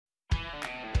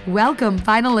Welcome,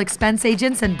 final expense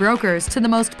agents and brokers, to the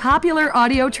most popular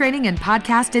audio training and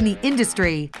podcast in the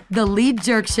industry, The Lead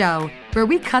Jerk Show, where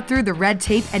we cut through the red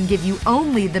tape and give you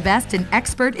only the best in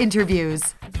expert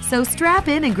interviews. So strap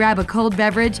in and grab a cold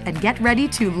beverage and get ready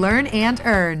to learn and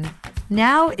earn.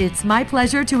 Now, it's my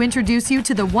pleasure to introduce you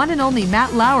to the one and only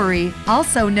Matt Lowery,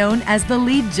 also known as The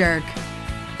Lead Jerk.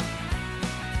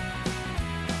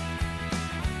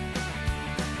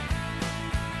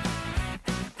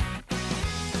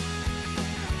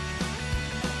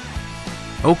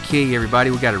 Okay, everybody,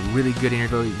 we got a really good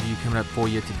interview coming up for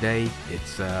you today.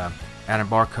 It's Adam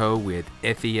Barkow with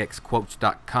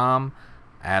FEXquotes.com.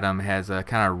 Adam has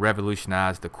kind of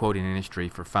revolutionized the quoting industry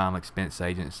for final expense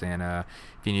agents, and if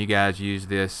any of you guys use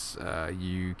this,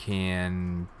 you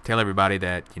can tell everybody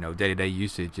that, you know, day-to-day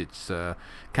usage, it's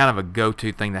kind of a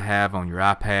go-to thing to have on your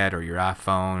iPad or your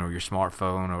iPhone or your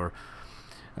smartphone, or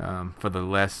for the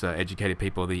less educated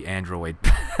people, the Android.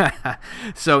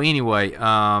 So anyway,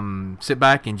 sit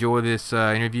back, enjoy this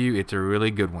interview. It's a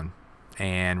really good one.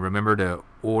 And remember to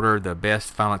order the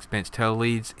best final expense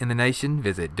teleleads in the nation.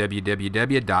 Visit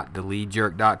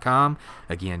www.theleadjerk.com.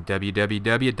 Again,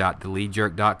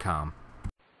 www.theleadjerk.com.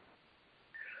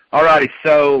 All righty,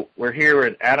 so we're here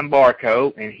with Adam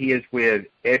Barkow, and he is with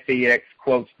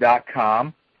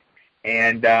FEXquotes.com.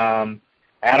 And Adam,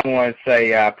 I want to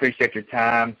say I appreciate your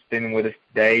time spending with us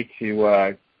today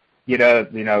to get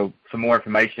some more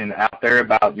information out there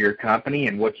about your company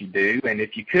and what you do. And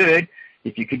if you could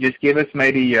just give us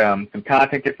maybe some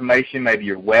contact information, maybe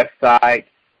your website,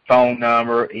 phone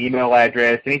number, email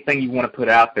address, anything you want to put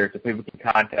out there so people can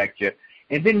contact you.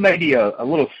 And then maybe a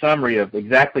little summary of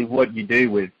exactly what you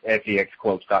do with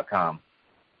FEXquotes.com.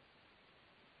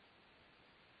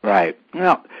 Right.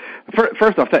 Well,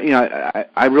 first off,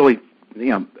 I really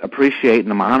appreciate,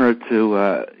 and I'm honored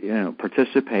to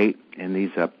participate in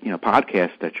these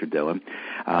podcasts that you're doing.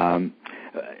 I'm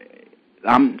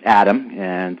Adam,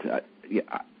 and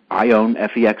I own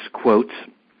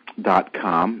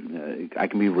FEXquotes.com. I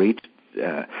can be reached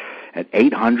at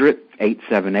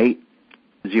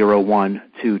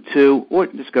 800-878-0122, or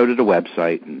just go to the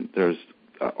website, and there's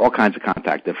all kinds of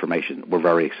contact information. We're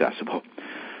very accessible.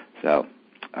 So,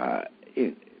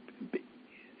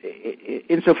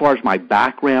 insofar as my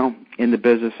background in the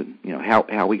business and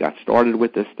how we got started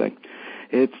with this thing,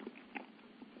 it's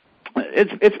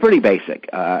pretty basic.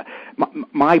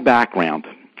 My background,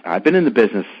 I've been in the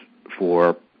business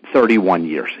for 31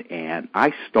 years, and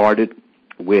I started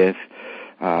with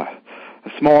a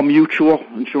small mutual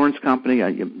insurance company.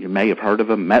 You may have heard of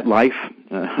them, MetLife.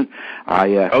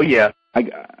 Oh yeah,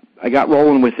 I got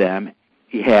rolling with them.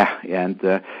 Yeah, and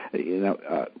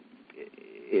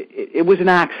it was an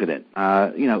accident.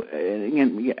 As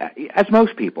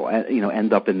most people,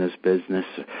 end up in this business.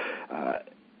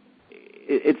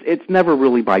 It's never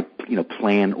really by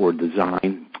plan or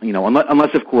design.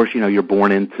 Unless of course you're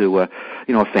born into a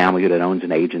family that owns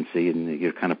an agency and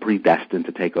you're kind of predestined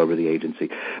to take over the agency.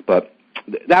 But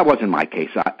that wasn't my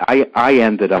case. I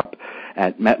ended up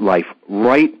at MetLife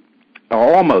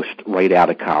almost right out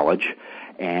of college,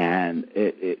 and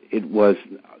it was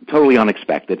totally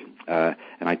unexpected. And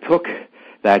I took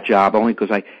that job only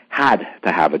because I had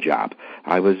to have a job.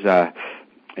 I was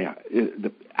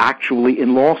actually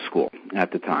in law school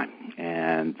at the time,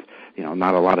 and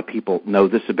not a lot of people know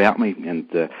this about me, and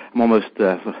I'm almost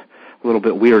a little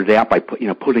bit weirded out by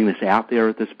putting this out there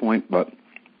at this point. But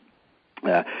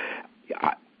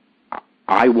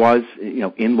I was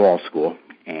in law school,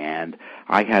 and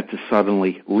I had to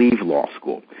suddenly leave law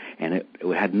school, and it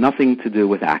had nothing to do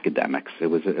with academics. It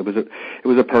was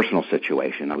a personal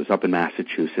situation. I was up in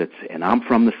Massachusetts, and I'm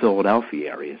from the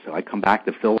Philadelphia area, so I come back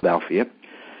to Philadelphia,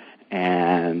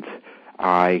 and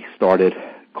I started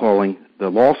calling the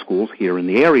law schools here in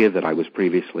the area that I was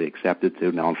previously accepted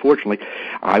to. Now, unfortunately,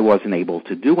 I wasn't able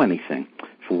to do anything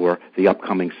for the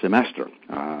upcoming semester.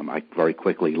 I very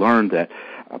quickly learned that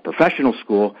a professional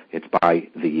school, it's by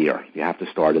the year. You have to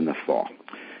start in the fall.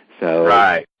 So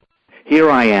right. Here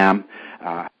I am,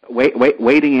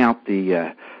 waiting out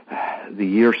the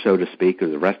year, so to speak, or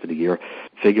the rest of the year,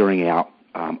 figuring out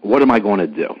what am I going to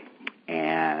do.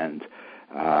 And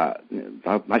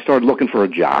I started looking for a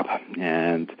job,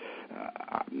 and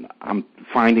I'm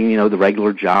finding the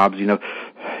regular jobs,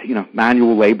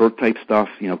 manual labor type stuff,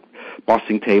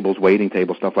 bussing tables, waiting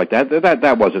tables, stuff like that.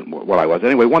 That wasn't what I was.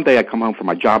 Anyway, one day I come home from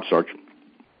my job search,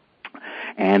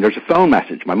 and there's a phone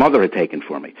message my mother had taken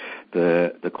for me.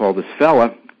 The call this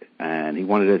fella, and he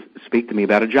wanted to speak to me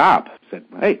about a job. I said,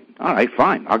 hey, all right,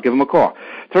 fine, I'll give him a call.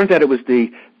 Turns out it was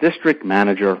the district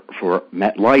manager for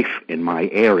MetLife in my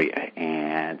area,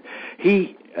 and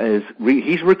he's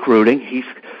recruiting. He's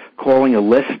calling a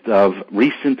list of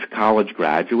recent college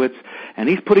graduates, and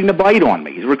he's putting the bite on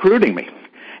me. He's recruiting me,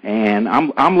 and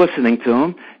I'm listening to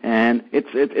him, and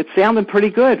it's sounding pretty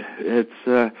good. It's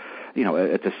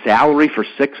it's a salary for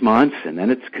 6 months, and then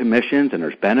it's commissions, and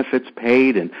there's benefits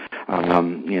paid, and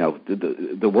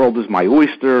the world is my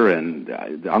oyster, and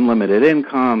unlimited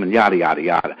income, and yada yada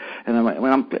yada. And I'm like,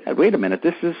 wait a minute,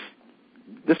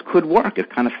 this could work. It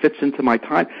kind of fits into my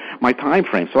time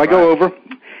frame. So I go over,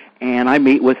 and I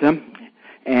meet with him,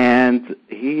 and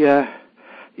he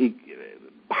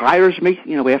hires me,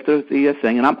 after the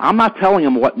thing, and I'm not telling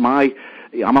him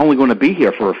I'm only going to be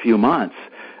here for a few months.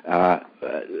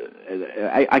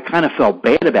 I kind of felt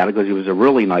bad about it because he was a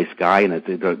really nice guy, and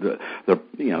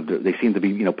they seemed to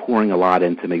be pouring a lot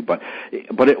into me, but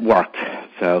it worked.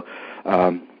 So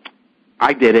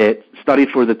I did it, studied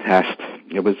for the test.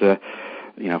 It was a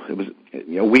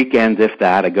weekend, if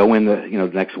that. I go in the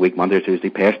next week, Monday or Tuesday,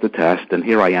 pass the test, and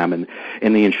here I am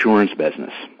in the insurance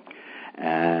business.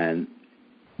 And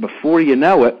before you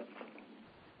know it,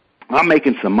 I'm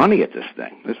making some money at this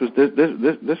thing. This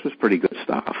was pretty good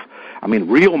stuff. I mean,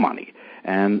 real money.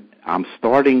 And I'm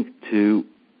starting to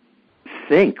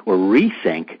think or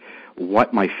rethink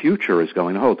what my future is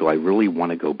going to hold. Do I really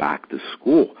want to go back to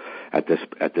school at this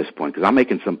point? Because I'm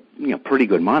making some pretty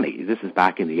good money. This is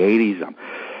back in the 80s. I'm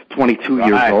 22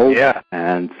 years old,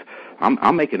 and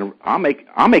I'm making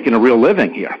a real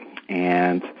living here.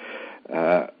 And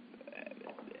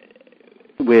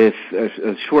with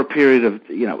a short period of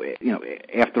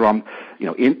after I'm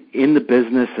in the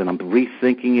business and I'm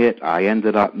rethinking it, I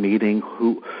ended up meeting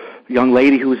a young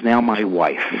lady who is now my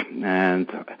wife, and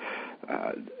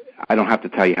I don't have to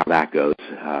tell you how that goes.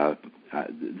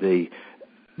 The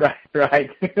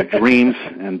dreams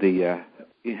and the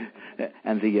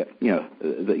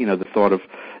thought of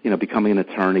becoming an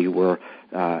attorney were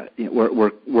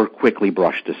quickly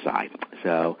brushed aside.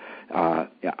 So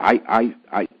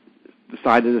I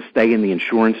decided to stay in the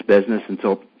insurance business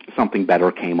until something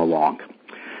better came along.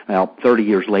 Well, 30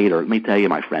 years later, let me tell you,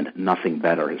 my friend, nothing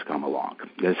better has come along.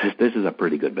 This is a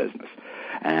pretty good business,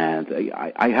 and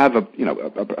I have a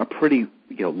pretty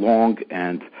long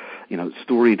and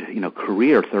storied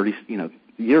career, 30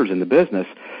 years in the business.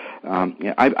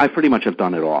 I pretty much have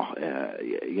done it all.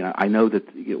 I know that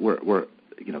we're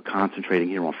concentrating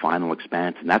here on final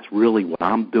expense, and that's really what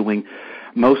I'm doing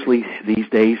mostly these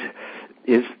days,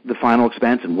 is the final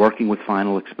expense and working with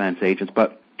final expense agents.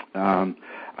 But I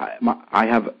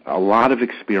have a lot of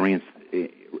experience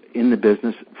in the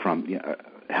business, from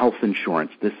health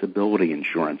insurance, disability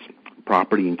insurance,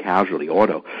 property and casualty,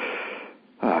 auto,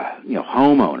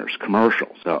 homeowners,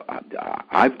 commercial. So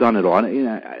I've done it all.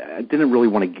 I didn't really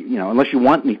want to, unless you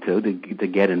want me to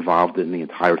get involved in the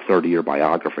entire 30-year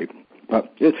biography.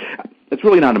 But it's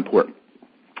really not important.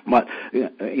 But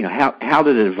how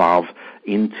did it evolve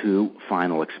into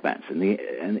final expense? How did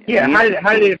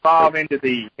it evolve into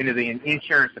the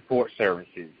insurance support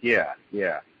services? Yeah.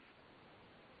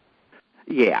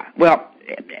 Well,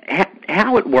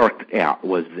 how it worked out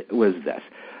was this.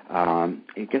 I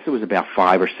guess it was about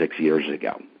 5 or 6 years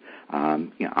ago.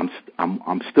 I'm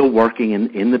still working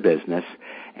in the business,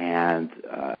 and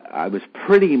I was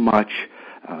pretty much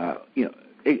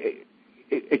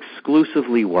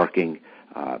exclusively working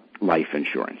life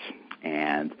insurance.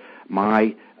 And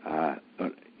my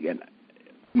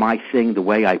thing, the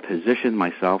way I position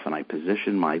myself and I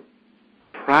position my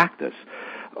practice,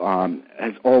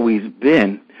 has always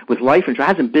been with life insurance.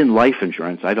 It hasn't been life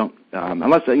insurance. I don't,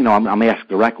 unless I'm asked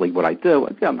directly what I do.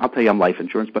 I'll tell you I'm life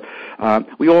insurance. But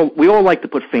we all like to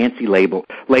put fancy labels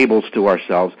to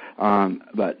ourselves. And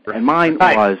mine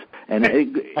was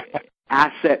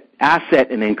asset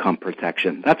and income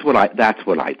protection. That's what I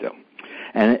do.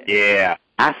 And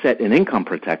asset and income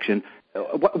protection,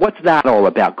 what's that all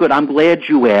about? Good, I'm glad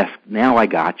you asked. Now I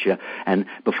got you. And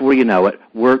before you know it,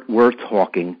 we're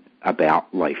talking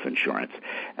about life insurance.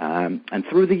 And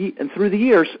through the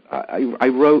years, I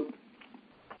wrote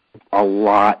a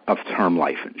lot of term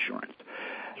life insurance.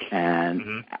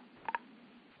 And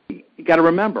you got to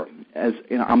remember, as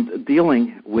I'm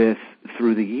dealing with,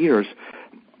 through the years,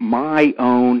 my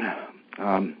own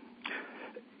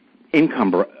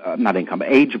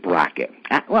age bracket.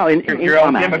 Well, your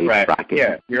own demographic.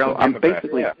 Yeah, your own demographic.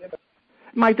 Basically,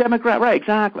 my demographic, right?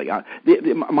 Exactly.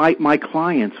 My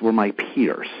clients were my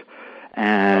peers,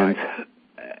 and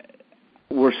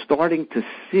we're starting to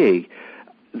see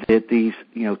that these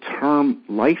term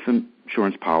life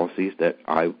insurance policies that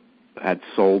I had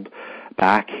sold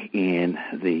back in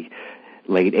the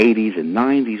late 80s and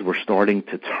 90s were starting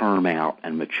to term out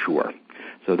and mature.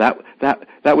 So that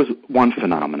was one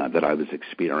phenomena that I was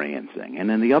experiencing. And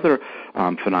then the other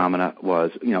phenomena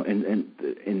was,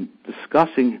 in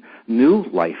discussing new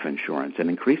life insurance and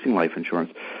increasing life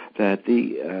insurance, that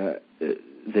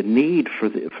the need for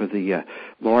the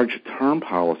large term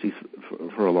policies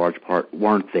for a large part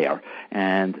weren't there,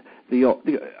 and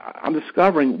I'm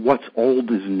discovering what's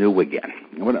old is new again.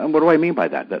 What do I mean by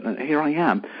that? That here I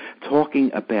am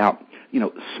talking about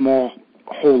small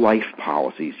whole life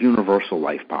policies, universal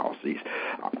life policies,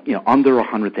 under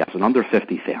 100,000, under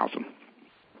 50,000,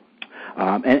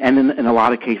 and in a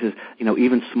lot of cases,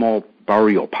 even small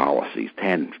burial policies,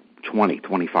 10, 20,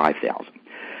 25,000,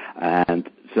 and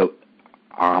so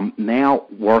I'm now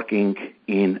working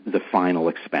in the final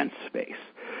expense space.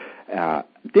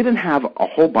 Didn't have a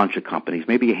whole bunch of companies,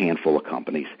 maybe a handful of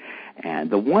companies.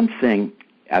 And the one thing,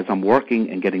 as I'm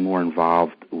working and getting more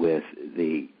involved with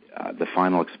the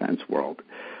final expense world,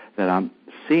 that I'm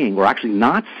seeing, or actually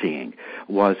not seeing,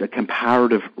 was a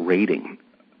comparative rating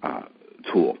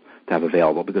tool to have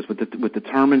available. Because with the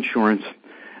term insurance,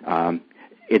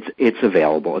 it's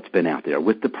available. It's been out there.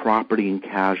 With the property and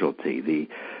casualty,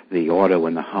 the auto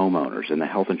and the homeowners and the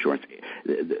health insurance,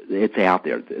 it's out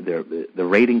there. The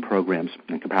rating programs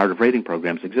and comparative rating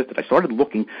programs existed. I started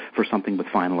looking for something with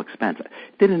final expense. It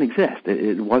didn't exist.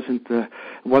 It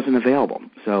wasn't available.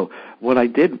 So what I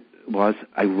did was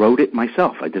I wrote it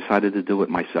myself. I decided to do it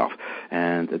myself.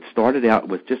 And it started out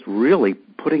with just really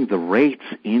putting the rates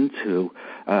into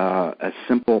a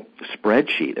simple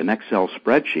spreadsheet, an Excel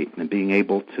spreadsheet, and being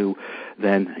able to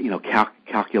then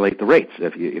calculate the rates.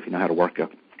 If you know how to work an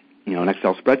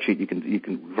Excel spreadsheet, you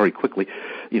can very quickly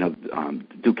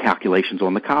do calculations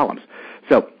on the columns.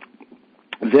 So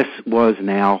this was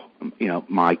now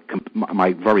my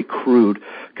very crude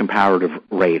comparative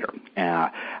rater.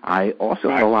 I also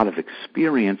had a lot of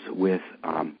experience with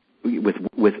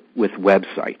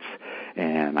websites,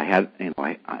 and I had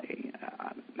I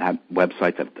had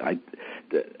websites that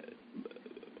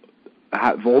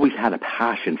I've always had a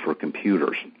passion for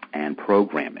computers and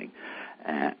programming.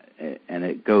 And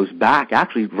it goes back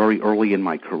actually very early in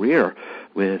my career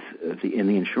in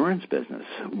the insurance business,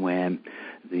 when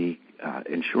the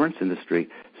insurance industry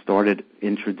started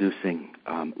introducing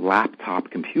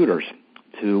laptop computers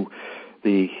to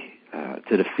the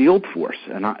field force,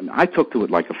 and I took to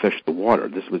it like a fish to water.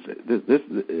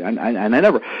 And I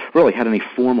never really had any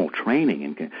formal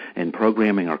training in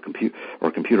programming or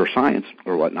computer science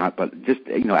or whatnot. But just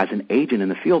as an agent in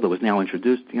the field that was now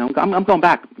introduced, I'm going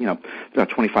back about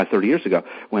 25, 30 years ago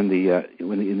when the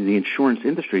insurance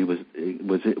industry was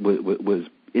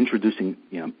introducing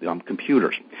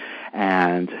computers,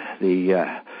 and at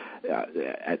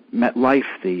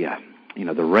MetLife the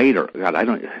rater. God,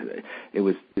 it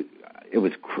was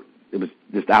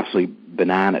just absolutely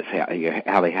bananas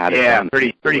how they had it. Yeah,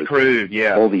 pretty crude.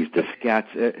 Yeah, all these diskettes,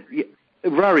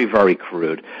 very, very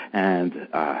crude. And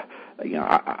but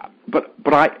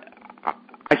I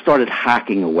started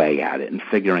hacking away at it and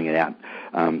figuring it out.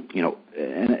 And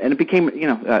it became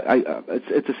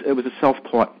it was a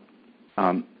self-taught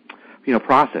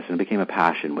process, and it became a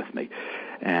passion with me.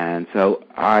 And so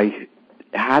I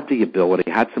had the ability,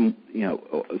 had some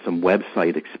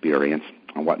website experience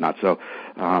and whatnot. So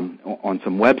on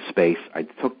some web space, I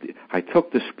took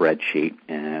the spreadsheet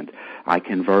and I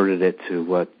converted it to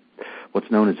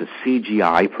what's known as a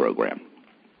CGI program.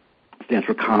 It stands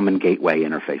for Common Gateway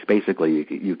Interface. Basically,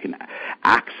 you can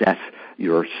access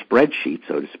your spreadsheet,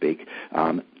 so to speak,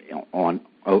 on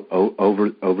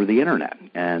over the internet.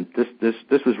 And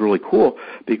this was really cool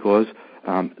because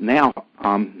now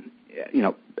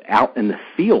out in the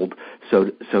field, so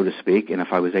to speak, and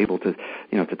if I was able to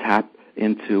to tap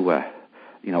into a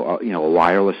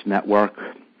wireless network,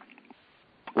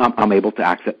 I'm able to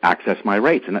access my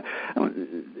rates. And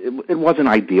it wasn't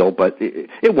ideal, but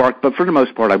it worked. But for the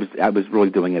most part, I was really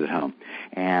doing it at home.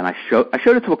 And I showed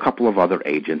it to a couple of other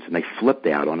agents, and they flipped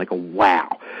out on it. They go,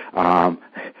 "Wow,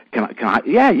 can I?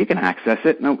 Yeah, you can access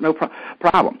it. No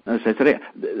problem." And so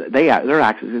their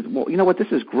access is, well, you know what?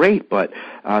 This is great, but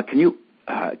can you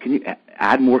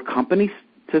add more companies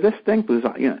to this thing? Because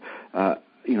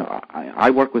I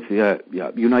work with the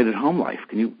United Home Life.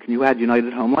 Can you add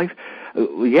United Home Life?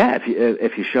 Yeah,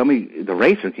 if you show me the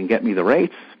rates or can get me the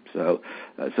rates. So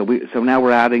now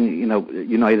we're adding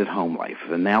United Home Life,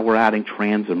 and now we're adding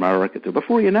Transamerica too.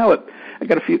 Before you know it, I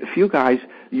got a few guys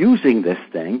using this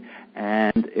thing,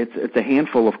 and it's a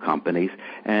handful of companies.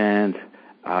 And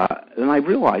then I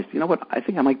realized, what? I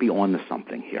think I might be on to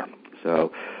something here.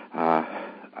 So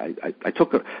I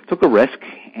took a risk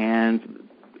and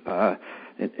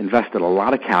invested a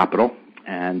lot of capital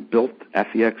and built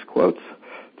FEX Quotes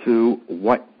to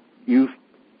what you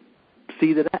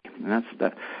see today. And that's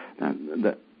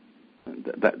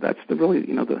the really,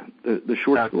 the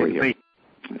short story here.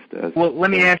 Well, let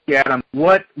me ask you, Adam,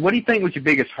 what do you think was your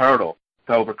biggest hurdle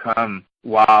to overcome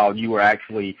while you were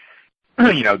actually,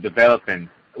 developing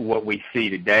what we see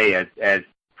today as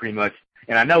pretty much,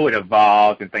 and I know it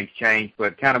evolves and things change,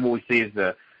 but kind of what we see as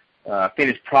the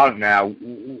finished product now.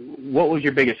 What was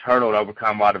your biggest hurdle to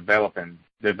overcome while developing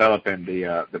the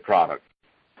product?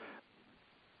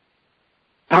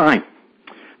 Time,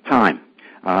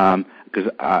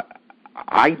 because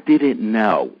I didn't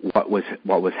know what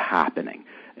was happening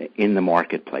in the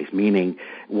marketplace. Meaning,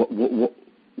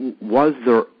 was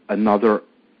there another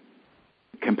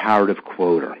comparative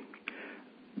quoter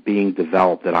being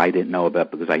developed that I didn't know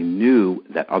about? Because I knew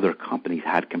that other companies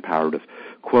had comparative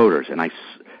quoters, and I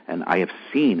have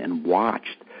seen and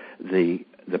watched the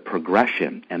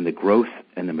progression and the growth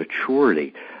and the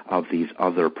maturity of these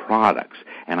other products,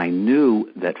 and I knew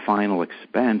that final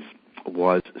expense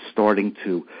was starting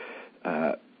to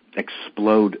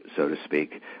explode, so to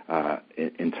speak,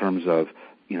 in terms of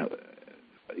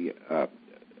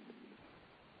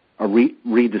a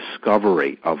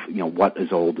rediscovery of what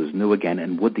is old is new again,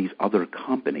 and would these other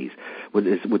companies,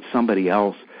 would somebody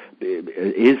else,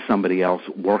 is somebody else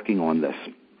working on this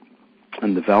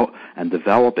and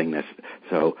developing this?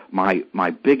 So my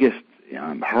biggest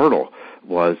hurdle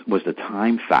was the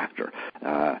time factor,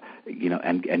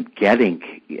 and getting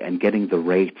the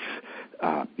rates,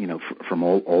 from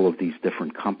all of these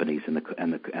different companies and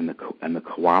the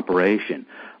cooperation,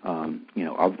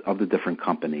 of the different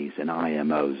companies and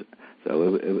IMOs.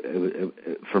 So it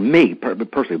for me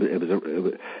personally, it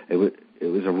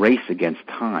was a race against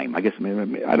time. I guess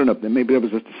maybe, I don't know. Maybe it was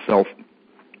just a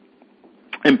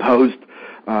self-imposed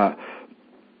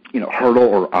hurdle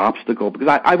or obstacle,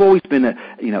 because I've always been a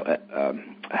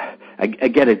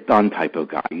get it done type of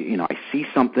guy. I see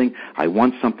something, I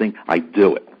want something, I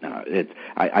do it.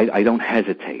 I don't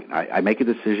hesitate. I make a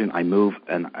decision, I move,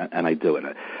 and I do it.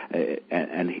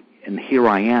 And here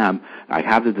I am. I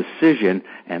have the decision,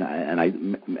 and I've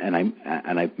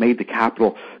made the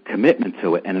capital commitment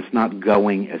to it, and it's not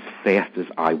going as fast as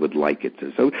I would like it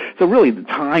to. So really, the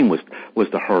time was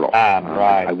the hurdle.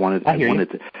 Right. I wanted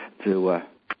to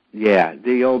yeah,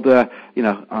 the old, to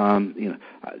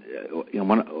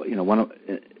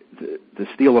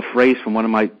steal a phrase from one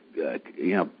of my,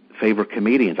 favorite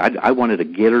comedians. I wanted to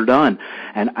get her done,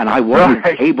 and I wasn't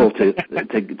able to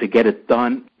get it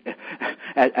done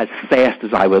as fast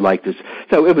as I would like to.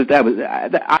 So I would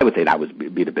say that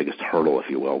would be the biggest hurdle, if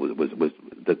you will, was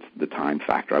the time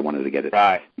factor. I wanted to get it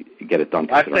done.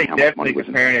 I'd say definitely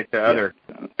comparing it to other,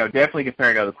 definitely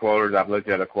comparing to other quoters. I've looked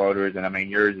at other quoters, and I mean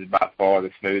yours is by far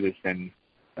the smoothest, and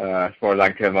as far as I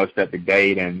can tell, most up to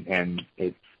date, and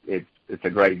it's a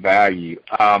great value.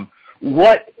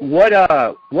 What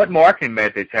marketing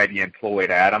methods have you employed,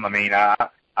 Adam? I mean, I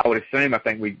would assume, I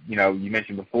think you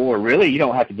mentioned before, really you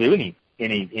don't have to do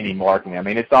any marketing. I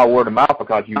mean, it's all word of mouth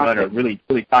because you run a really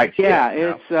tight ship.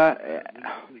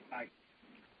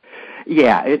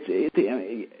 Yeah, it's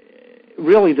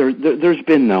really there's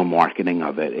been no marketing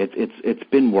of it. It's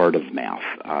been word of mouth.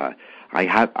 I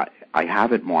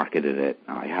haven't marketed it.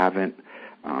 I haven't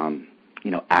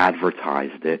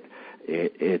advertised it.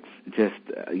 It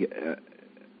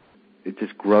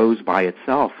just grows by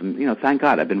itself, and thank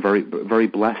God I've been very very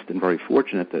blessed and very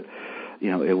fortunate that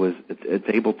it's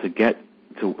able to get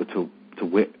to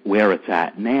where it's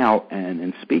at now. And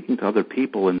in speaking to other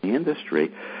people in the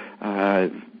industry,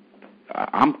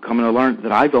 I'm coming to learn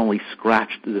that I've only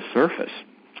scratched the surface.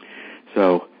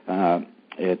 So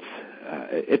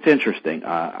it's interesting.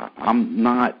 I'm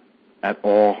not at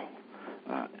all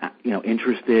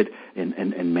interested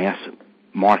in mass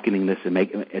marketing this and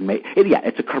make it. Yeah,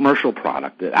 it's a commercial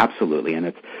product, absolutely,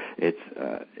 and it's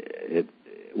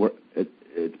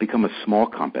become a small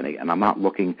company, and I'm not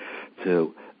looking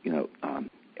to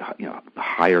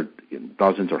hire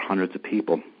dozens or hundreds of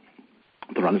people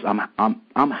to run this.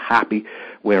 I'm happy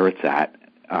where it's at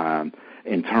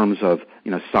in terms of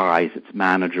size. It's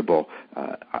manageable,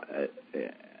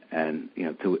 and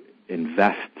to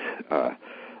invest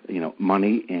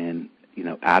money in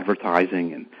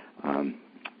advertising and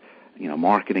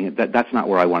marketing. That's not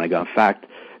where I want to go. In fact,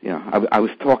 I was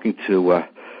talking to a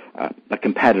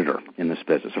competitor in this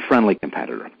business, a friendly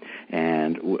competitor,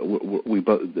 and we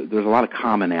both, there's a lot of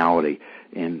commonality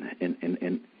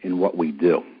in what we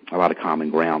do, a lot of common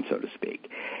ground, so to speak.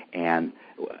 And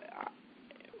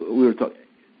we were talking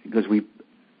because we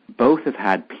both have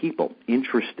had people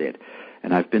interested,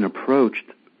 and I've been approached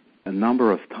a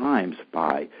number of times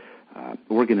by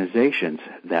organizations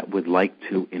that would like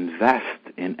to invest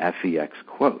in FEX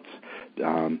quotes.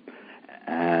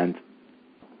 and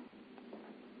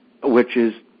which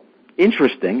is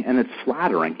interesting and it's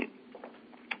flattering.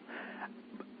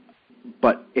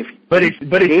 But it's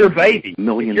your baby. $1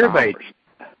 million. It's your baby.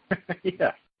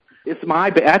 Yeah. It's my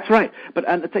baby. That's right. But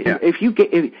if you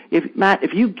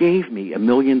gave me $1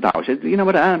 million, you know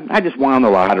what? I just won the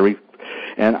lottery,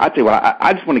 and I tell you what,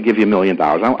 I just want to give you $1 million.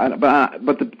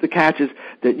 But the catch is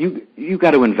that you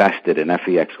got to invest it in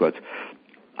FEX quotes.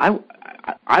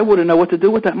 I wouldn't know what to do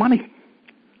with that money.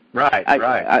 Right.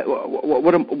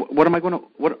 What am I going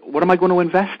to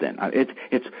invest in?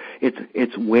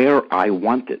 It's where I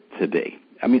want it to be.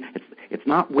 I mean, it's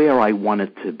not where I want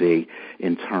it to be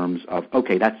in terms of,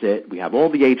 okay, that's it. We have all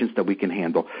the agents that we can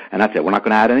handle, and that's it. We're not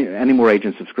going to add any more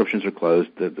agents. Subscriptions are closed.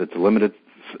 It's limited.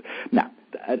 No,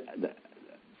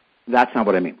 that's not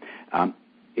what I mean.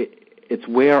 It's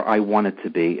where I want it to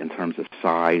be in terms of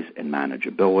size and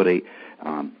manageability.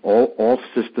 All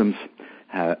systems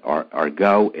are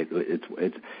go.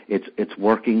 It's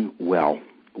working well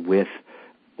with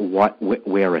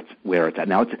where it's at.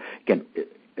 Now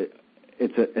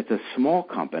it's a small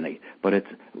company, but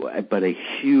a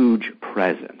huge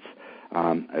presence.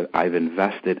 I've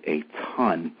invested a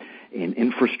ton in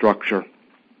infrastructure,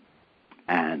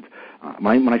 and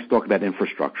when I talk about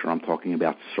infrastructure, I'm talking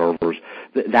about servers.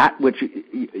 That which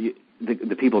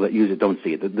the people that use it don't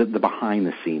see it. The behind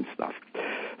the scenes stuff,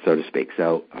 so to speak.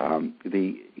 So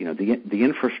the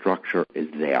infrastructure is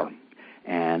there,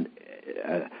 and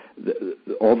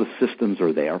all the systems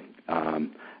are there.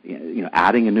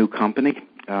 Adding a new company,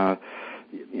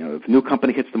 if a new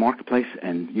company hits the marketplace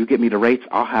and you get me the rates,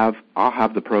 I'll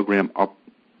have the program up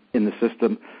in the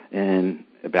system in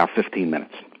about 15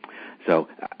 minutes. So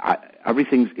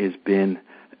everything's been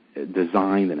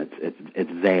designed and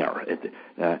it's there.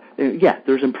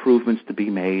 There's improvements to be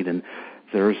made, and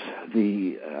there's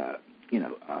the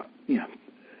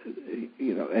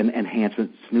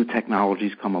enhancements, new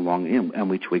technologies come along and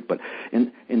we tweak. But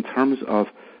in terms of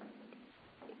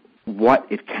what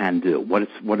it can do, what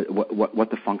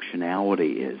the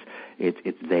functionality is,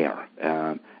 it's there,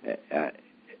 and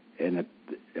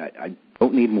I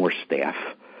don't need more staff.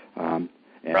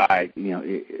 Right.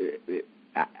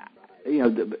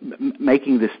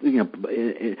 Making this,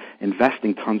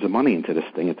 investing tons of money into this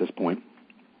thing at this point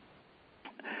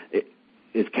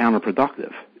is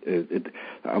counterproductive.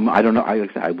 I don't know.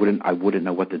 I wouldn't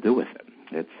know what to do with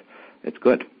it. It's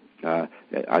good. I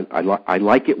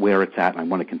like it where it's at, and I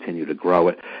want to continue to grow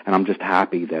it. And I'm just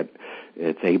happy that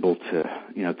it's able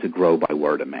to grow by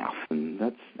word of mouth. And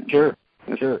that's sure.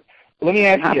 Let me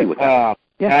ask you.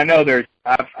 I know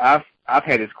I've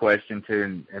had this question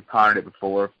too, and pondered it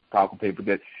before, talking to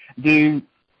people.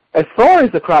 As far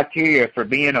as the criteria for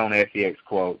being on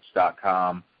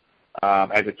FEXquotes.com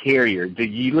as a carrier, do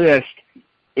you list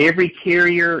every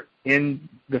carrier in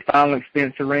the final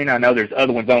expense arena? I know there's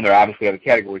other ones on there, obviously other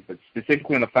categories, but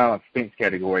specifically in the final expense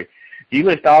category, do you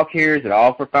list all carriers that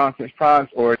offer final expense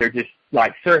products, or are there just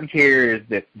like certain carriers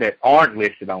that aren't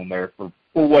listed on there for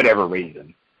whatever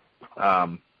reason?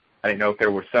 I didn't know if there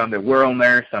were some that were on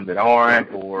there, some that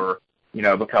aren't, or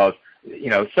because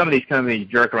some of these companies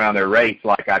jerk around their rates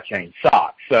like I change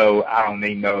socks, so I don't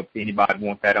even know if anybody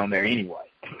wants that on there anyway.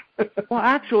 Well,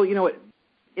 actually, in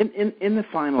the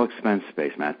final expense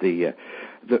space, Matt, the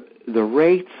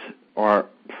rates are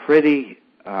pretty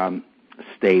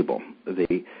stable.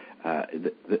 The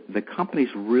companies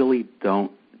really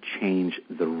don't change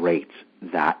the rates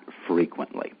that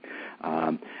frequently.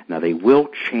 Now they will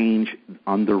change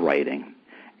underwriting,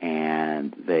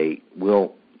 and they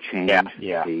will change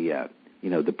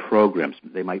the programs.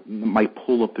 They might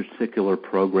pull a particular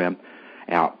program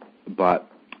out, but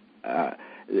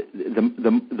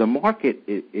the market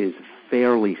is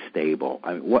fairly stable.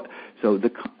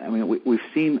 We've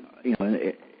seen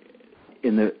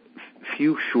in the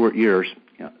few short years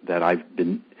that I've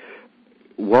been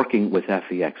working with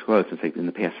FEX quotes. In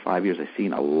the past 5 years, I've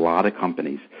seen a lot of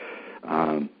companies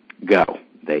go.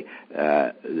 They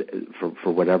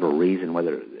for whatever reason,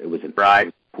 whether it was a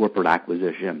corporate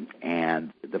acquisition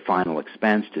and the final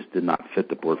expense just did not fit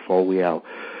the portfolio,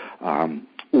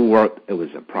 or it was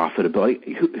a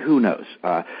profitability. Who knows?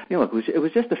 It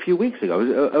was just a few weeks ago. It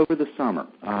was over the summer.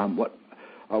 What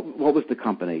was the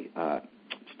company?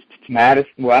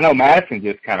 Madison. Well, I know Madison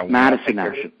just kind of Madison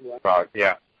National.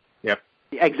 Yeah.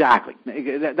 Exactly.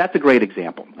 That's a great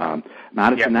example.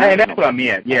 Madison National. And that's what I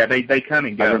meant. Yeah, they come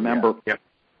and go. I remember. Yeah.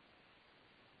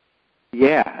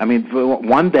 Yeah, I mean,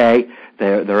 one day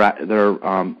they're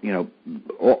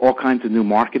all kinds of new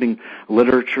marketing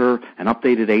literature and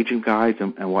updated agent guides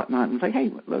and whatnot, and say, hey,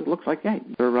 it looks like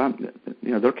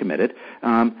they're committed.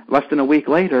 Less than a week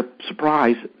later,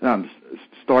 surprise,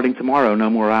 starting tomorrow, no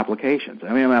more applications.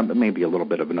 I mean, maybe a little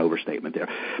bit of an overstatement there,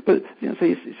 but so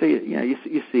you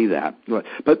see that.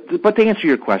 But to answer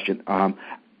your question.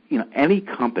 Any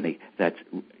company that's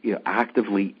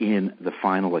actively in the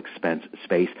final expense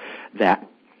space that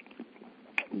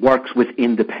works with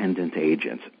independent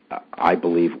agents, I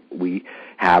believe we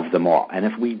have them all. And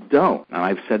if we don't, and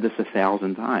I've said this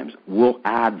 1,000 times, we'll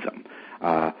add them.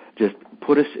 Just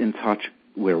put us in touch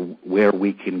where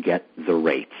we can get the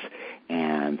rates.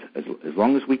 And as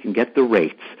long as we can get the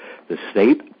rates, the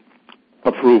state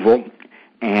approval,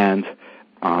 and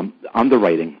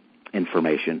underwriting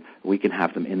information, we can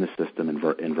have them in the system in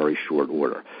very short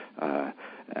order.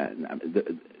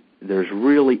 There's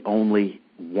really only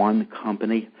one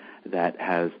company that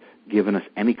has given us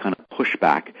any kind of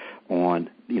pushback on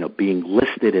being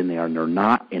listed in there, and they're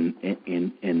not in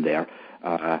there.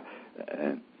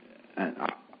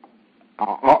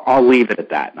 I'll leave it at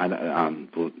that. I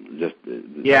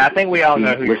think we all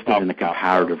know who you're listed talking in the about.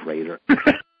 comparative rater.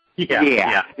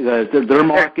 Yeah. Their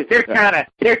market. Their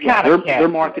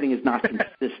marketing is not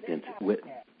consistent with.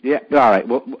 Yeah. All right.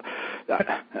 Well.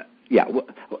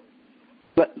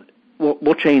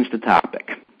 We'll change the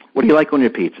topic. What do you like on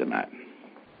your pizza, Matt?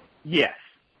 Yes.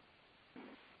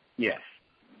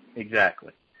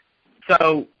 Exactly.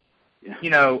 So,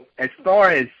 as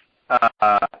far as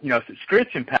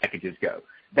subscription packages go,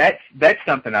 that's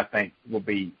something I think will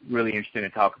be really interesting to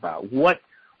talk about. What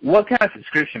kind of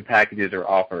subscription packages are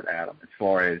offered, Adam, as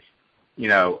far as,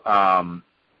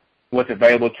 what's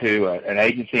available to an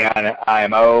agency,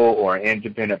 IMO, or an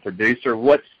independent producer?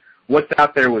 What's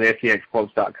out there with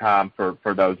FEXquotes.com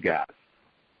for those guys?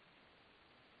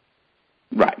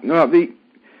 Right. Well,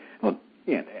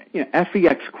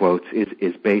 FEX Quotes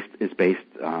is based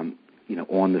on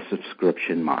the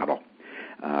subscription model.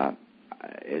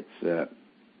 It's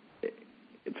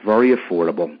very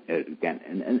affordable, again,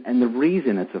 and the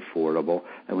reason it's affordable,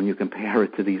 and when you compare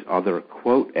it to these other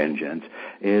quote engines,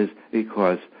 is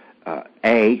because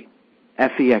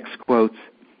FEX Quotes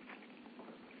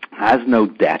has no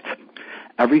debt.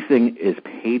 Everything is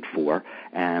paid for,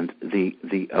 and the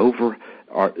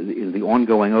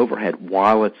ongoing overhead,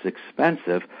 while it's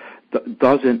expensive,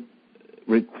 doesn't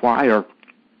require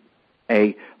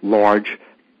a large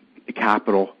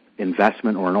capital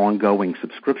investment or an ongoing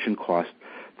subscription cost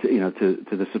to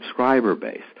the subscriber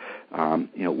base.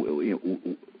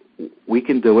 We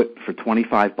can do it for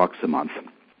 $25 a month,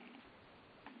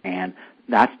 and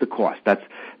that's the cost.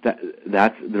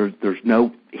 There's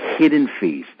no hidden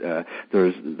fees.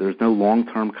 There's no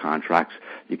long-term contracts.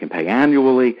 You can pay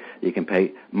annually. You can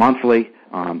pay monthly.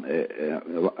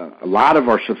 A lot of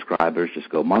our subscribers just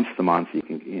go month to month. You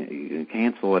can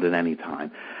cancel it at any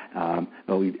time.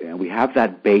 We have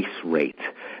that base rate.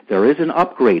 There is an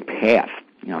upgrade path.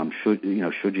 Should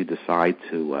you decide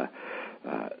to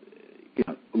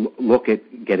look at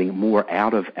getting more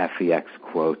out of FEX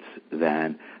Quotes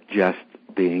than just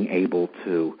being able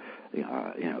to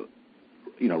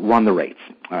run the rates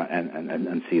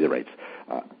and see the rates.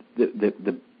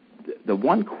 The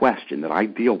one question that I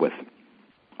deal with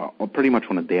pretty much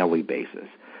on a daily basis,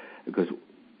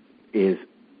 is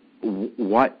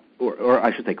what, or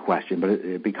I should say question, but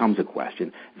it becomes a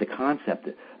question. The concept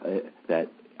that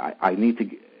I need to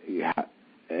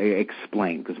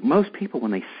explain, because most people, when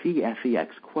they see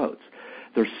FEX Quotes,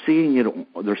 they're seeing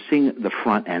the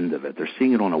front end of it. They're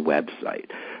seeing it on a website,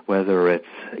 whether it's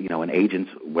an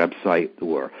agent's website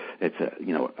or it's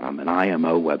an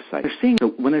IMO website.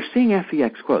 When they're seeing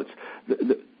FEX Quotes,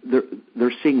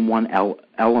 they're seeing one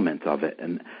element of it,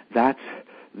 and that's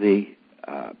the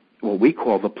what we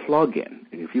call the plug-in.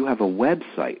 If you have a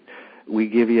website, we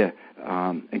give you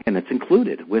again, it's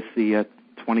included with the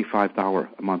 $25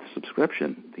 a month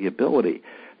subscription, the ability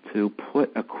to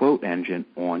put a quote engine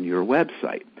on your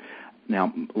website.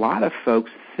 Now, a lot of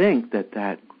folks think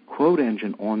that quote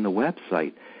engine on the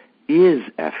website is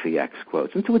FEX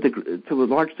Quotes, and to a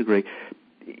large degree,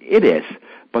 it is.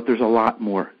 But there's a lot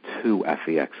more to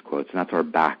FEX Quotes, and that's our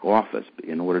back office.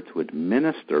 In order to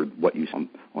administer what you see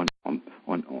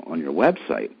on your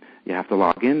website, you have to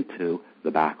log into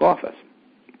the back office.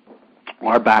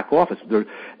 Our back office there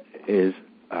is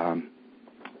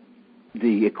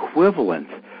the equivalent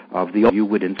of you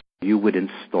would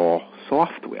install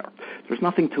software. There's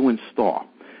nothing to install.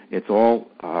 It's all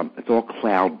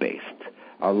cloud-based.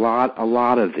 A lot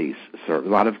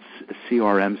of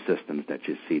CRM systems that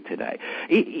you see today,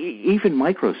 even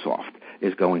Microsoft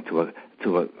is going to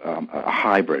a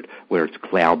hybrid where it's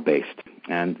cloud-based,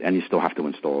 and you still have to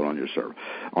install it on your server,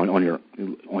 on your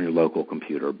local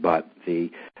computer. But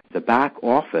the back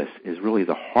office is really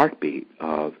the heartbeat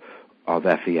of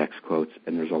FEX Quotes,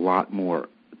 and there's a lot more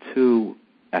to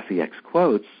FEX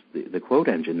Quotes, the quote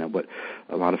engine, than what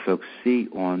a lot of folks see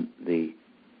on the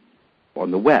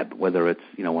web, whether it's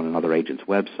on another agent's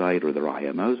website or their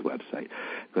IMO's website,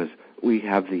 because we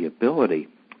have the ability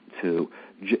to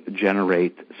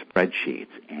generate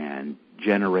spreadsheets and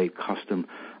generate custom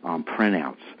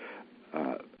printouts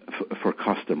for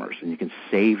customers, and you can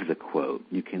save the quote.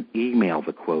 You can email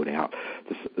the quote out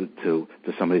to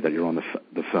somebody that you're on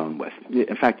the phone with.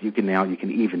 In fact, you can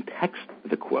even text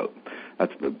the quote.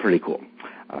 That's pretty cool.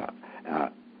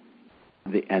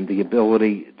 The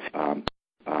ability to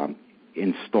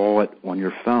install it on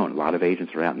your phone. A lot of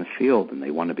agents are out in the field and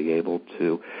they want to be able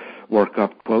to work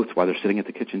up quotes while they're sitting at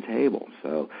the kitchen table.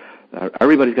 So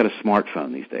everybody's got a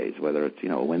smartphone these days, whether it's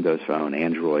a Windows phone,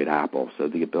 Android, Apple. So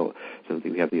we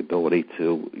have the ability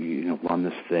to run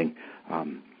this thing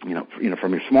from your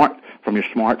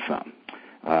smartphone.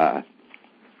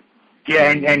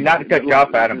 And not to cut you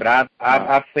off, Adam, but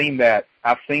I've seen that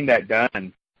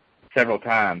done several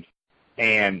times.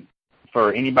 And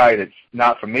for anybody that's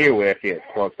not familiar with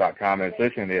FEXQuotes.com and is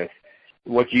listening to this,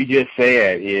 what you just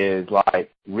said is like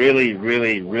really,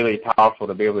 really, really powerful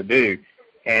to be able to do,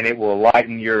 and it will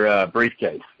lighten your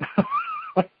briefcase.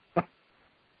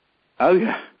 Oh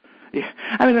yeah.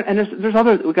 I mean, and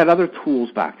we've got other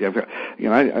tools back there.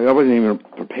 I wasn't even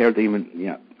prepared to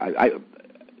even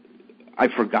I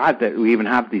forgot that we even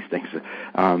have these things.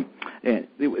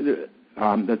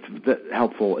 That's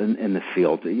helpful in the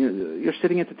field. You're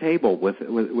sitting at the table with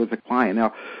a client.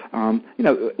 Now,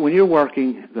 when you're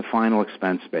working the final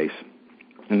expense space,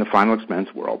 in the final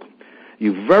expense world,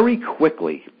 you very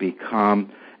quickly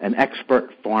become an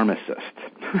expert pharmacist,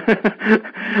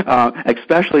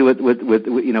 especially with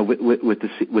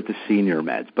the senior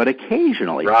meds. But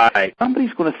occasionally,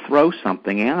 somebody's going to throw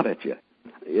something out at you.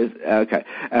 Okay,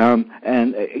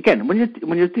 and again, when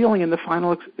you're dealing in the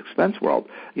final expense world,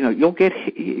 you'll get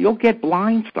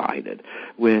blindsided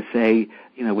with a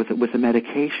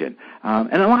medication,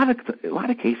 and a lot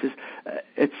of cases,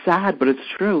 it's sad, but it's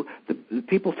true. The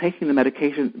people taking the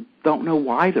medication don't know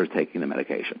why they're taking the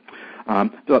medication.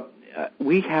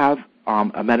 We have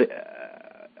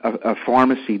a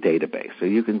pharmacy database, so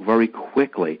you can very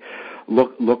quickly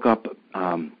look up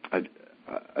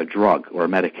a drug or a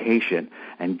medication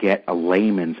and get a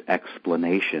layman's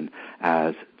explanation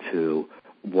as to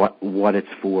what it's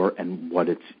for and what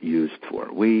it's used for.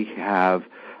 We have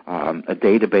a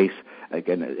database,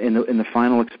 again, in the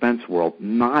final expense world,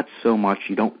 not so much.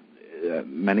 You don't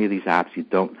many of these apps,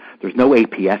 there's no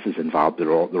APSs involved.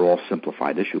 They're all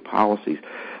simplified issue policies,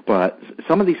 but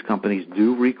some of these companies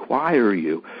do require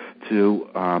you to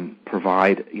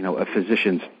provide a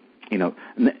physician's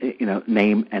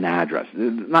name and address.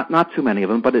 Not too many of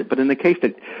them, but in the case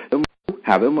that we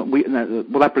have them,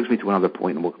 that brings me to another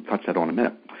point, and we'll touch that on in a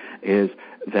minute, is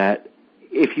that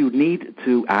if you need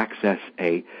to access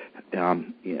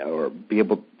or be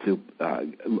able to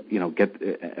get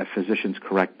a physician's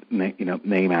correct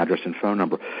name, address, and phone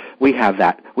number, we have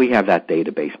that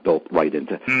database built right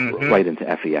into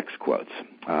FEX Quotes.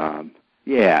 That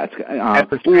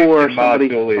prescription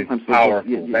module is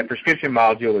powerful. That prescription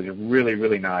module is really,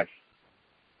 really nice.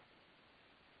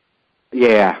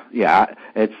 Yeah,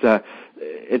 it's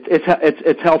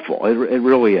helpful. It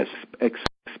really is,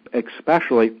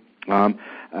 especially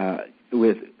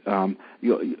with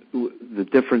the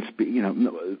difference,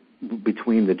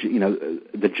 between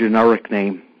the generic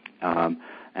name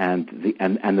and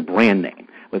the brand name.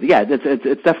 But yeah,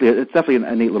 it's definitely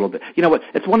a neat little bit. You know what?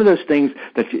 It's one of those things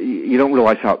that you don't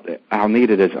realize how neat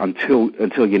it is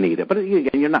until you need it. But again,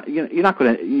 you're not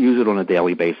going to use it on a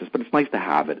daily basis. But it's nice to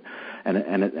have it, and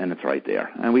it's right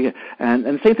there. And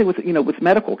the same thing with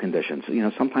medical conditions.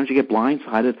 Sometimes you get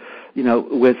blindsided.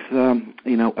 With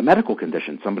a medical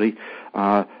condition, somebody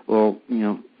will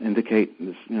indicate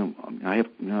this. I have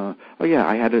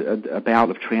I had a bout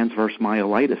of transverse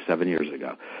myelitis 7 years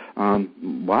ago.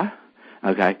 What?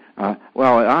 Okay.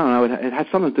 Well, I don't know. It has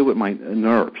something to do with my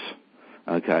nerves.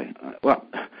 Okay. Well,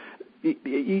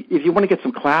 if you want to get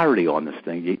some clarity on this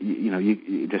thing,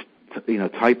 you just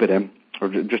type it in, or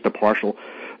just a partial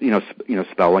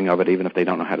spelling of it, even if they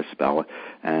don't know how to spell it,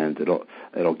 and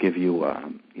it'll give you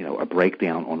a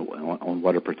breakdown on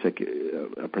what a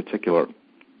particular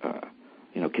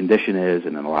condition is,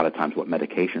 and then a lot of times what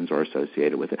medications are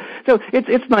associated with it. So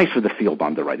it's nice for the field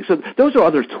underwriting. So those are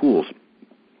other tools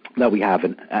that we have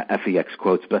in FEX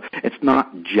quotes, but it's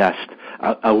not just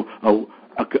a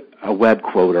web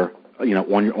quoter,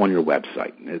 on your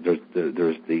website.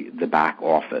 There's the back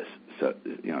office, so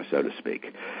to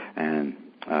speak, and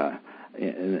a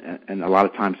lot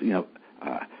of times,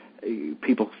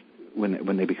 people,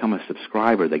 when they become a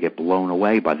subscriber, they get blown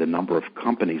away by the number of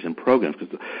companies and programs,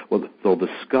 because they'll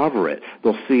discover it.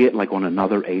 They'll see it like on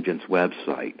another agent's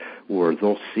website, or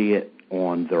they'll see it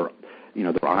on their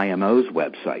IMO's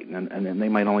website, and then they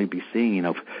might only be seeing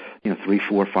 3,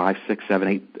 4, 5, 6, 7,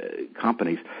 8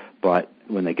 companies. But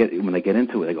when they get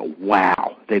into it, they go,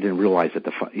 "Wow!" They didn't realize that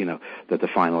the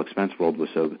final expense world was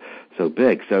so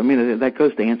big. So that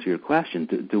goes to answer your question.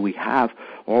 Do we have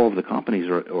all of the companies,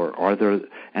 or are there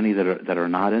any that are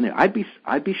not in there? I'd be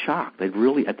shocked. I'd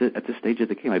really at this stage of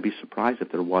the game, I'd be surprised if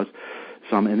there was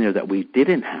some in there that we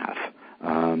didn't have.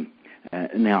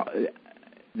 Now,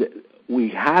 we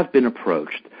have been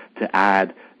approached to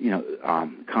add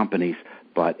companies,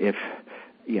 but if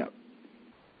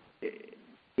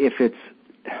it's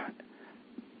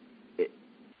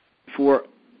for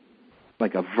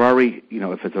like a very,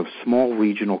 if it's a small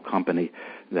regional company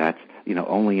that's,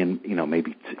 only in,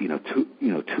 maybe,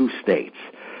 two states,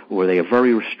 where they are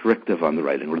very restrictive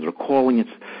underwriting, where they're calling it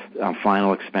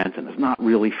final expense, and it's not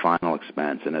really final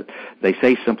expense, and they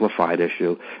say simplified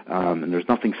issue, and there's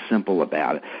nothing simple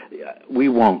about it. We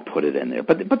won't put it in there,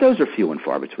 but those are few and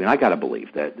far between. I got to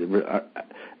believe that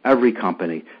every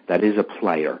company that is a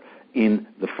player in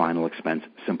the final expense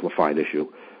simplified issue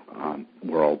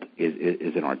world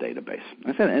is in our database.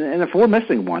 I said, and if we're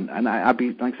missing one, and I'd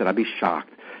be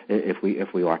shocked if we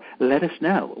are. Let us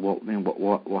know.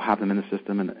 We'll have them in the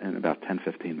system in about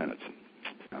 10-15 minutes.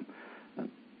 So,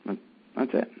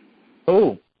 that's it.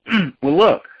 Oh, well,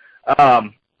 look. I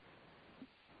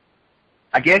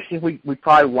guess if we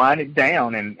probably wind it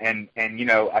down, and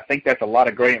I think that's a lot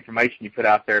of great information you put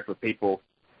out there for people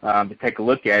to take a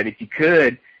look at. If you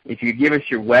could give us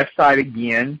your website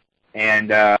again,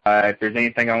 and if there's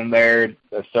anything on there,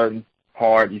 a certain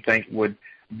part you think would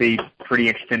be pretty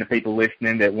interesting to people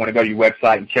listening that want to go to your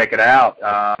website and check it out,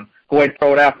 go ahead and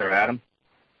throw it out there, Adam.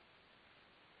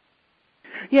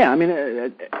 Yeah,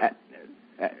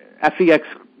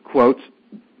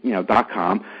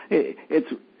 FEXquotes.com.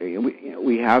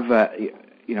 We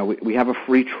have a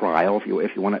free trial if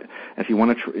you want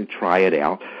to try it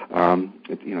out.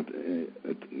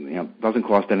 It doesn't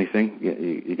cost anything.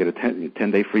 You get a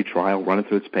 10-day free trial, run it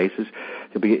through its paces.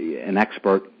 You'll be an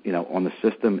expert on the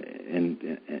system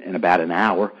in about an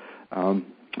hour. And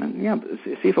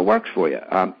see if it works for you.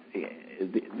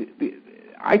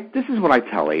 This is what I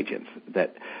tell agents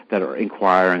that are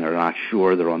inquiring or not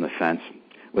sure, they're on the fence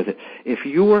with it. If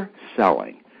you're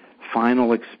selling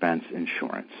final expense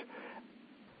insurance,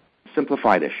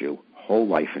 simplified issue, whole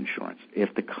life insurance,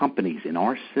 if the companies in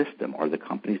our system are the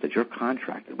companies that you're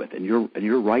contracted with, and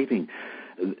you're writing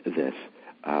this,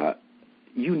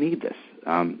 you need this.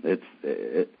 And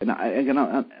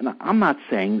I'm not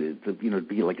saying to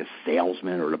be like a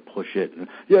salesman or to push it.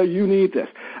 Yeah, you need this.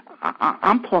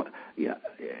 I'm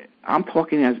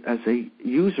talking as a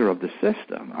user of the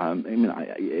system.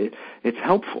 It's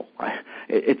helpful.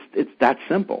 It's that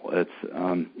simple.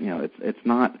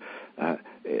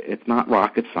 It's not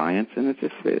rocket science, and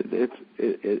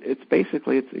it's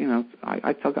basically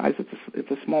I tell guys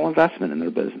it's a small investment in their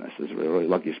business. It's really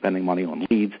like you're spending money on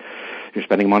leads, you're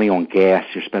spending money on gas,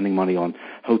 you're spending money on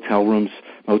hotel rooms,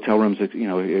 motel rooms. If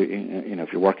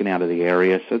you're working out of the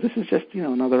area. So this is just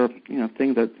another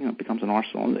thing that becomes an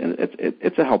arsenal, and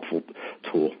it's a helpful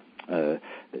tool.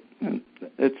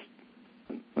 It's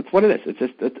what it is. It's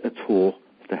just a tool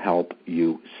to help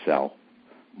you sell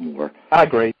more. I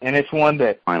agree, and it's one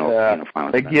that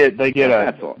they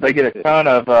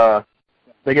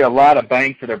get a lot of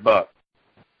bang for their buck.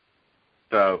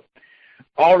 So,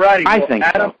 all righty. I think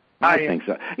Adam, so. I think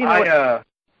so.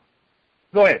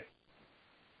 Go ahead.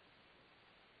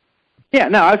 Yeah,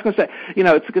 no, I was going to say,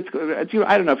 it's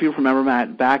I don't know if you remember,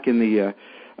 Matt, back in the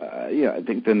I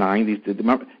think the 90s.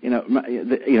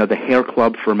 The Hair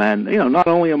Club for Men. Not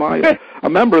only am I a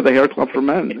member of the Hair Club for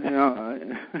Men,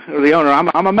 or the owner,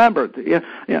 I'm a member. Yeah.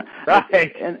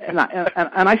 Right. And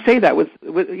I say that with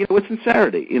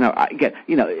sincerity.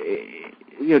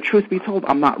 Truth be told,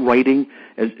 I'm not writing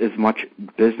as much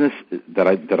business that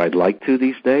I'd like to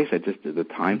these days. I just the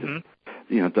time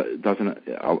doesn't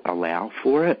allow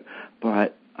for it.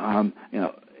 But I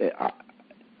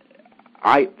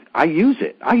use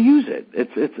it.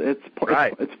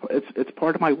 It's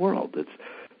part of my world.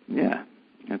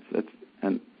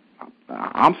 And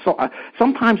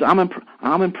sometimes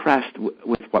I'm impressed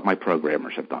with what my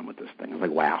programmers have done with this thing. I was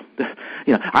like, wow.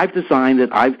 I've designed it,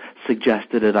 I've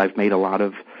suggested it, I've made a lot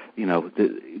of,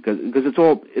 because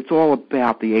it's all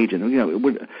about the agent.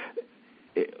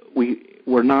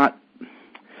 We're not.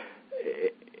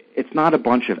 It's not a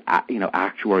bunch of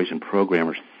actuaries and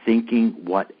programmers thinking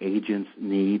what agents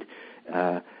need.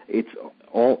 It's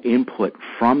all input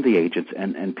from the agents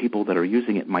and people that are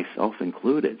using it, myself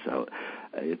included. So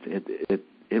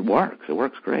it works. It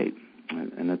works great,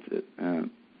 and it's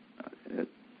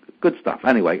good stuff.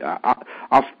 Anyway,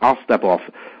 I'll step off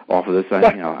of this.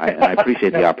 I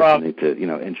appreciate the opportunity to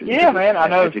introduce. Yeah, man, I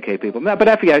know. Educate people. No, but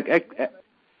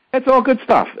it's all good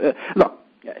stuff. Look,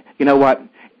 you know what?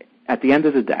 At the end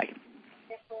of the day,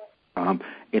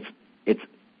 it's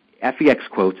FEX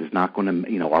Quotes is not going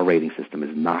to, our rating system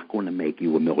is not going to make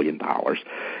you $1 million.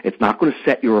 It's not going to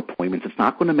set your appointments. It's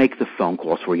not going to make the phone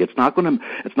calls for you. It's not going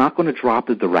to drop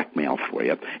the direct mail for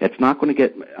you. It's not going to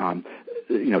get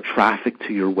traffic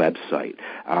to your website.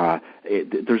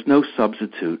 There's no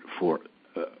substitute for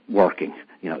working.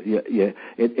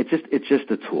 It's just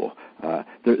a tool.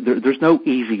 There's no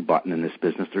easy button in this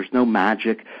business. There's no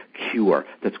magic cure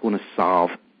that's going to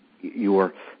solve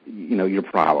your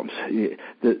problems.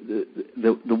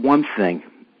 The one thing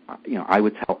I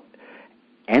would tell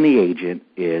any agent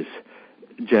is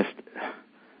just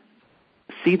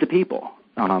see the people.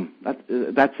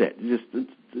 That's it.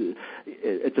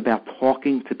 It's about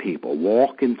talking to people.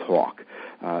 Walk and talk.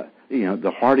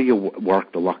 The harder you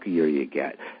work, the luckier you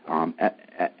get. And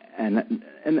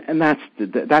that's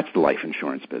the life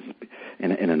insurance business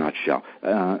in a nutshell.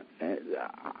 Am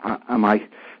I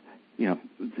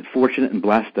fortunate and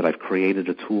blessed that I've created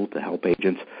a tool to help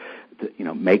agents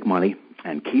make money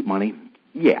and keep money?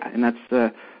 Yeah, and that's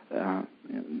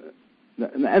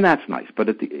nice. But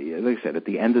like I said, at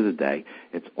the end of the day,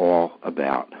 it's all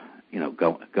about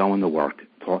going to work,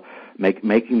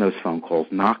 making those phone calls,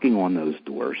 knocking on those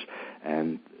doors,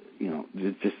 and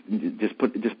just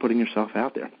putting yourself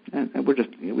out there. And we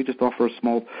just offer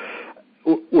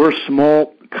we're a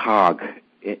small cog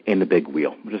in the big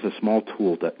wheel. We're just a small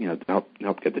tool that to help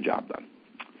get the job done.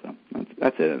 So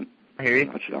that's it. I hear you. In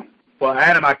a nutshell. Well,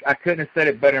 Adam, I couldn't have said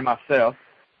it better myself.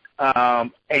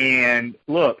 And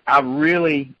look, I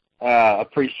really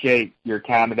appreciate your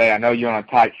time today. I know you're on a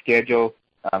tight schedule,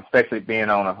 especially being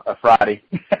on a Friday.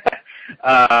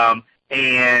 And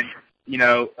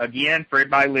again, for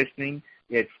everybody listening,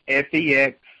 it's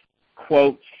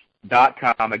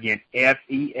FEXquotes.com. Again,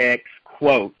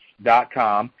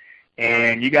 FEXquotes.com.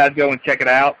 And you guys go and check it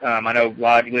out. I know a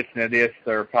lot of you listening to this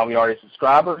are probably already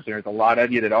subscribers. There's a lot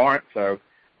of you that aren't, so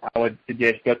I would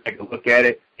suggest go take a look at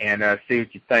it and see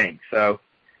what you think. So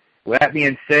with that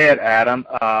being said, Adam,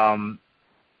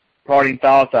 parting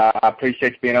thoughts, I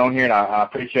appreciate you being on here, and I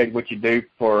appreciate what you do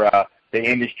for the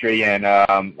industry and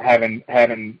having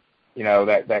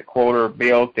that quota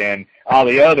built and all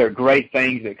the other great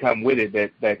things that come with it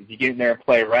that if you get in there and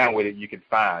play around with it, you can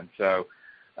find. So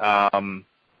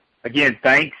again,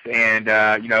 thanks, and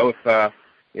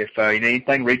if you need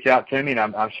anything, reach out to me, and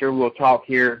I'm sure we'll talk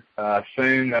here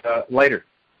soon later.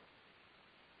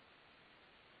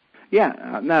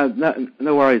 Yeah, no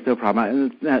worries, no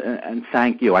problem, and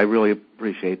thank you. I really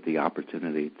appreciate the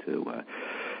opportunity to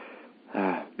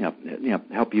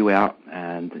help you out,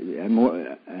 and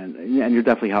you're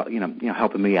definitely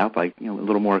helping me out by a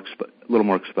little more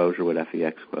exposure with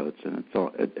FEX Quotes, and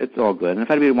it's all good. And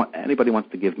if anybody wants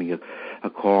to give me a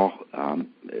call,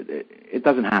 it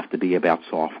doesn't have to be about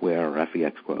software or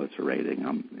FEX Quotes or rating.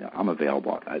 I'm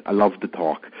available. I love to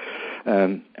talk.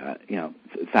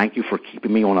 Thank you for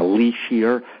keeping me on a leash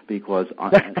here and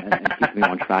keeping me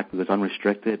on track because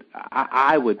unrestricted.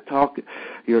 I would talk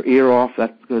your ear off.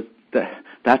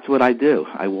 That's what I do.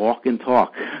 I walk and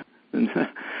talk. And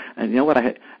you know what?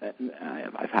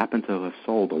 I've happened to have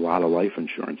sold a lot of life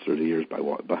insurance through the years by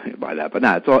that. But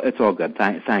no, it's all good.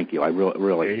 Thank you. I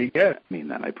really mean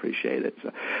that. I appreciate it.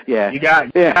 So, yeah. You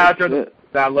got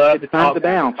I love to talk. Time to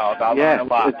bounce. Yeah,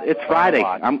 it's Friday.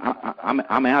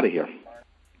 I'm out of here.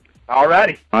 All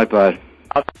righty. All right, bud.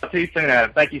 I'll talk to you soon,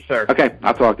 Adam. Thank you, sir. Okay,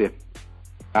 I'll talk to you.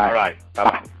 All right.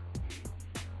 Bye-bye.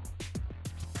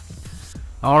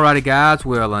 Alrighty, guys.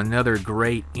 Well, another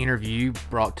great interview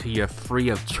brought to you free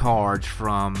of charge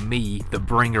from me, the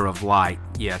bringer of light.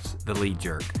 Yes, the lead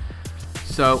jerk.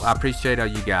 So I appreciate all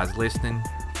you guys listening.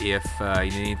 If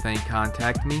you need anything,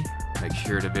 contact me. Make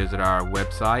sure to visit our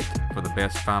website for the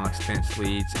best final expense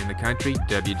leads in the country,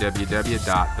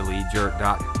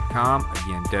 www.theleadjerk.com.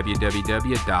 Again,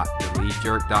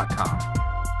 www.theleadjerk.com.